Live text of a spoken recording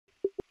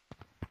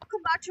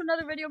back to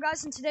another video,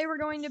 guys, and today we're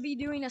going to be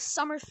doing a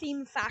summer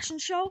themed fashion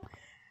show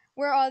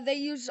where they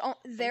use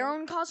their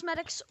own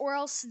cosmetics, or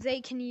else they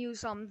can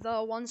use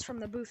the ones from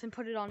the booth and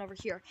put it on over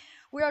here.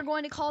 We are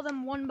going to call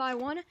them one by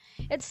one.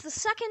 It's the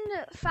second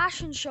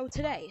fashion show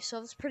today, so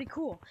it's pretty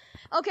cool.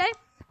 Okay,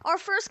 our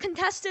first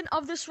contestant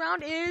of this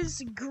round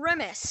is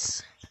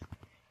Grimace.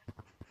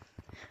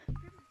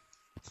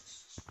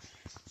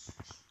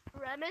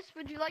 Grimace,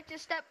 would you like to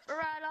step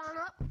right on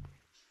up?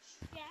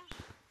 Yeah.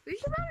 We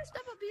should probably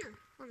step up here,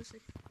 honestly.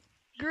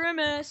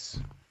 Grimace.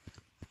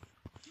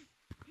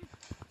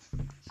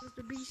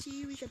 Mr.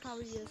 BC, we should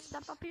probably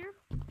step up here.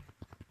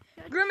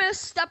 Grimace,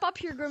 step up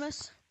here,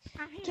 Grimace.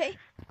 Okay,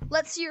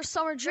 let's see your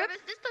summer drip.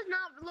 Grimace, this does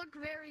not look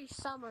very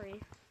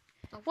summery.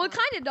 Well, it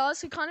kind of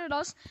does. It kind of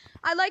does.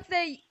 I like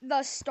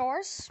the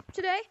stars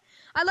today.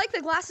 I like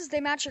the glasses.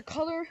 They match your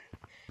color.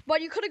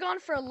 But you could have gone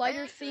for a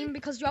lighter theme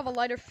because you have a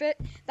lighter fit.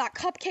 That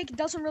cupcake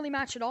doesn't really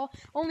match at all.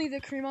 Only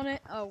the cream on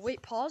it.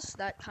 Wait, pause.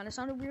 That kind of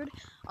sounded weird.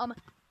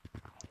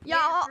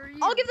 Yeah,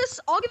 I'll give this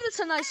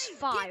a nice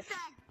 5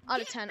 out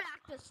of 10.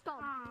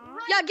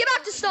 Yeah, get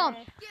back to Stomp.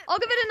 I'll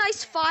give it a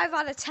nice 5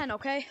 out of 10,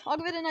 okay? I'll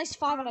give it a nice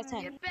 5 out of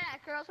 10. Get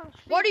back, or else I'm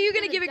What are you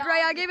going to give it,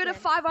 Gray? I gave it a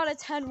 5 out of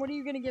 10. What are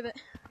you going to give it?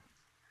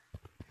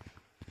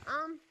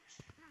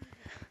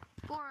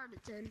 4 out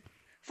of 10.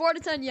 4 out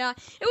of 10, yeah.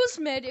 It was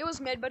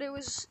mid, but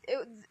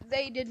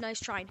they did nice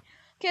trying.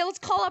 Okay, let's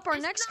call up our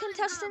next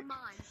contestant.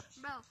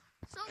 Bro,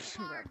 so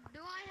far,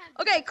 do I have...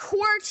 Okay,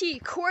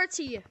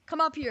 QWERTY,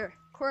 come up here.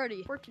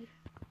 QWERTY.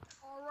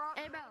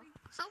 Hey, bro,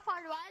 so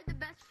far, do I have the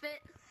best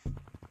fit?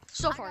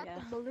 So far,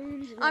 yeah.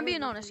 I'm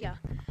being honest, yeah.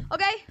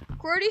 Okay,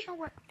 QWERTY.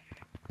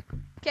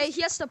 Okay,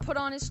 he has to put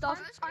on his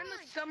stuff. I'm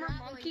a summer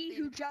monkey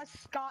who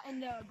just got in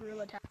the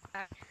gorilla tag.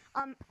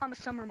 I'm a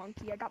summer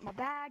monkey. I got my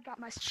bag, got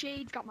my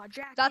shades, got my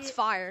jacket. That's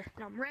fire.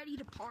 And I'm ready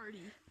to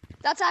party.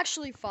 That's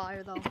actually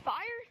fire, though. It's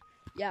fire?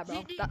 Yeah,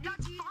 bro. Do you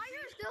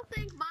still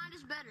think mine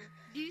is better?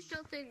 Do you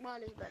still think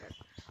mine is better?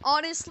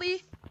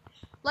 Honestly,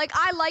 like,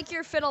 I like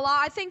your fit a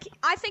lot. I think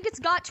it's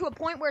got to a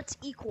point where it's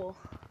equal.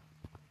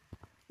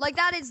 Like,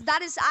 that is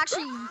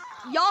actually,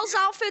 y'all's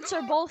outfits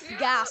are both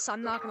gas,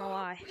 I'm not gonna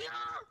lie.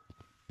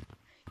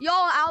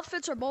 Y'all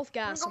outfits are both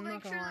gas, I'm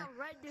not gonna lie.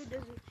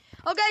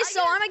 Okay,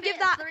 so I'm gonna give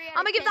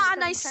that a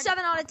nice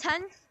 7 out of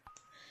 10.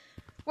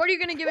 What are you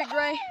gonna give it,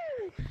 Gray?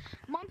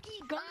 Monkey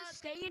gonna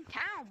stay in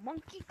town.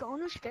 Monkey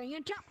gonna stay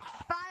in town.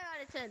 5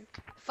 out of 10.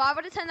 5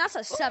 out of 10? That's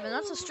a 7.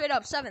 That's a straight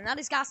up 7. That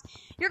is gas.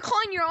 You're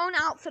calling your own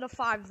outfit a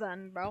 5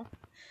 then, bro.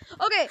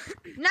 Okay,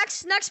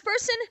 next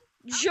person,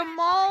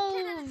 Jamal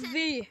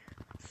V3.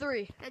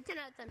 10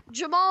 out of 10.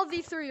 Jamal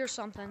V3 or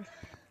something.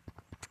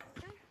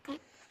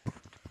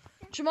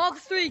 Jamal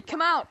V3,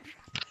 come out.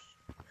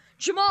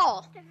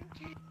 Jamal.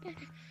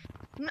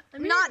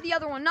 Not the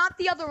other one. Not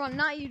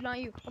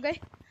you. Okay.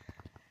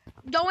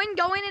 Go in.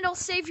 It'll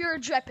save your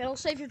drip.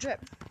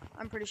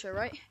 I'm pretty sure,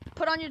 right?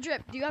 Put on your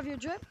drip. Do you have your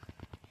drip?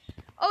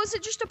 Oh, is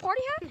it just a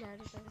party hat?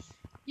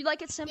 You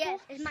like it simple? Yes,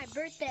 it's my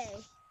birthday.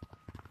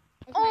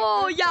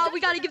 Oh, yeah, we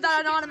gotta give that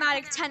an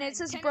automatic 10. It's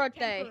his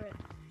birthday.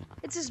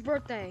 It's his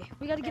birthday.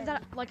 We gotta give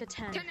that like a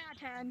 10. 10 out of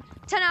 10.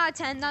 10 out of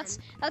 10. That's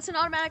an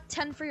automatic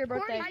 10 for your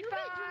birthday. High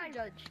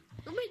five.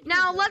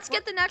 Now let's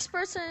get the next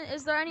person.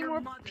 Is there any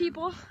more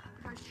people?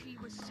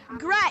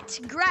 Gret,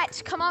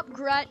 come up,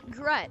 Gret,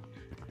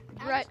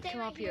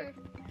 come up here.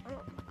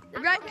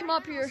 Gret, come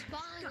up here.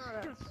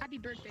 Happy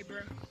birthday,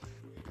 bro.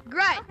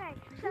 Gret,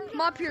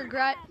 come up here,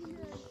 Gret.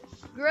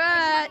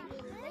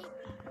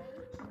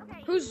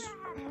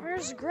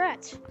 Where's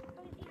Gret?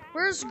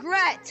 Where's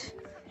Gret?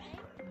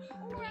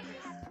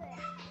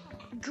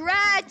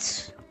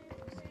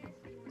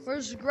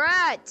 Where's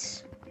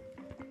Gret?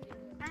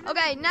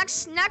 Okay,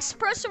 next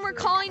person we're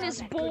calling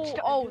is Bull.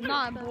 Oh,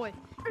 not Boy.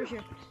 We're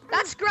here.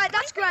 That's Gret.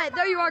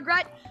 There you are,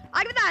 Gret.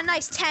 I give that a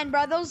nice 10,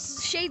 bro.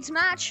 Those shades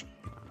match.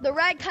 The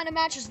red kind of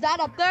matches that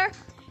up there.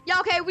 Yeah,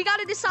 okay, we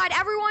gotta decide.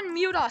 Everyone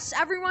mute us.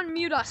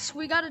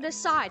 We gotta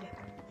decide.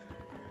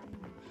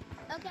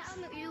 Okay, I'll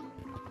mute you.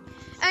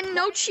 And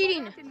no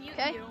cheating,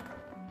 okay?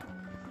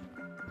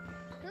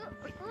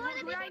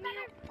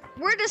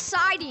 We're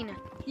deciding.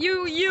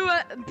 You,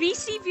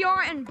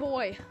 BCVR and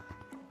Boy.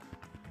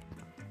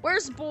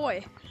 Where's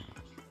Boy?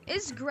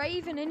 Is Gray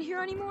even in here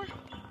anymore?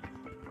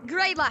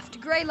 Gray left.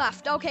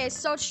 Okay,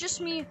 so it's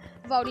just me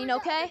voting,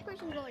 okay?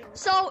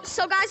 So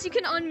guys, you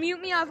can unmute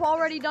me. I've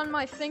already done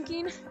my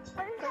thinking.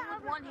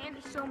 One hand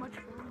is so much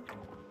fun.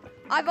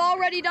 I've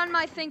already done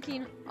my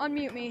thinking.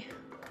 Unmute me.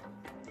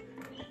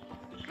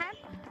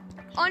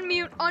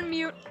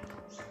 Unmute.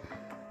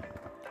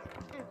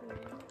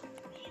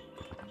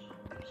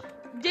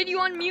 Did you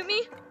unmute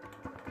me?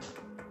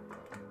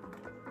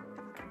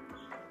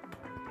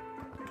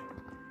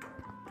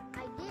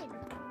 I did.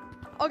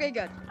 Okay,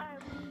 good.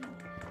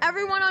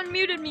 Everyone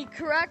unmuted me,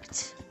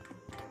 correct?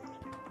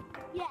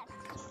 Yes.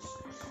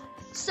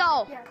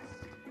 So, Yes.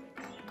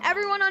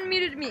 everyone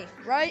unmuted me,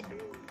 right?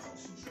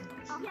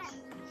 Yes.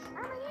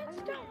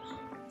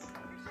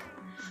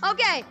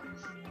 Okay,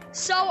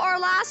 so our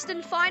last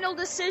and final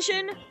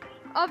decision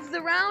of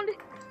the round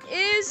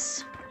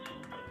is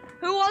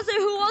who was it?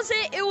 Who was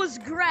it? It was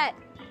Gret.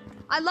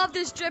 I love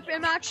this drip.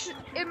 It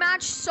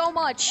matched so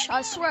much.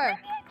 I swear.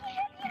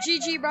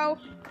 GG, bro.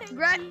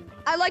 Gret,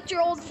 I liked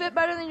your old fit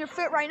better than your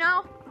fit right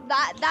now.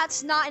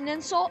 That's not an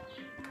insult.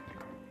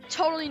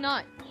 Totally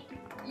not.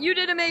 You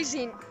did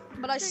amazing,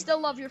 but I still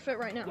love your fit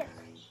right now.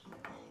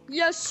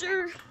 Yes,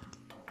 sir.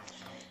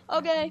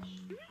 Okay.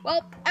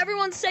 Well,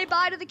 everyone say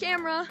bye to the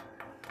camera.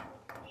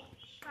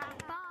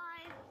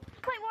 Bye.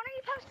 Wait, when are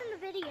you posting the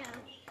video?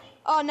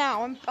 Oh,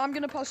 now I'm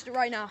gonna post it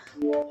right now.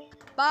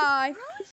 Bye.